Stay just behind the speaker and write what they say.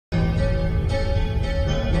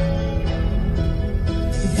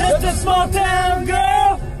small town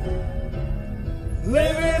girl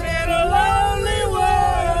living in a lonely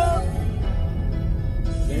world.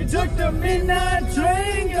 She took the midnight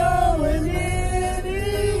train going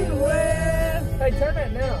anywhere. Hey, turn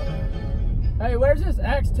that down. Hey, where's this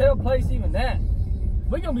Axe Tail place even at?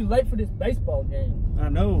 We're gonna be late for this baseball game. I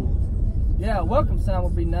know. Yeah, a welcome sign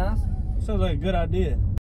would be nice. Sounds like a good idea.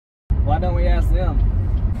 Why don't we ask them?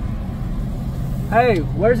 Hey,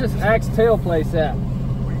 where's this Axe Tail place at?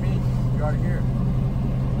 What do you mean? You're already here.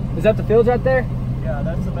 Is that the fields right there? Yeah,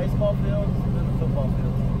 that's the baseball field and then the football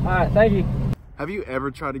field. All right, thank you. Have you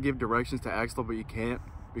ever tried to give directions to Axtell but you can't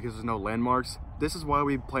because there's no landmarks? This is why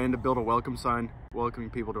we plan to build a welcome sign welcoming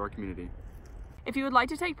people to our community. If you would like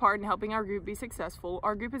to take part in helping our group be successful,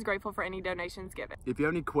 our group is grateful for any donations given. If you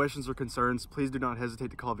have any questions or concerns, please do not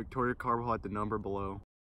hesitate to call Victoria Carbajal at the number below.